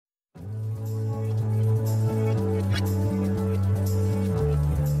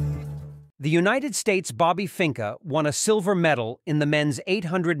The United States Bobby Finke won a silver medal in the men's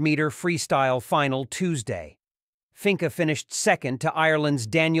 800-meter freestyle final Tuesday. Finke finished second to Ireland's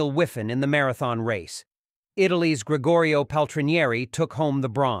Daniel Wiffen in the marathon race. Italy's Gregorio Paltrinieri took home the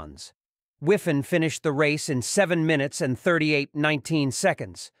bronze. Wiffen finished the race in 7 minutes and 38.19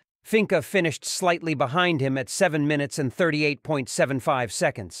 seconds. Finke finished slightly behind him at 7 minutes and 38.75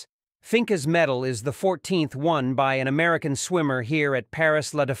 seconds. Finke's medal is the 14th won by an American swimmer here at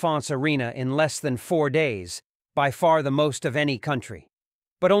Paris La Défense Arena in less than 4 days, by far the most of any country.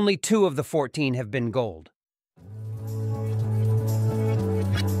 But only 2 of the 14 have been gold.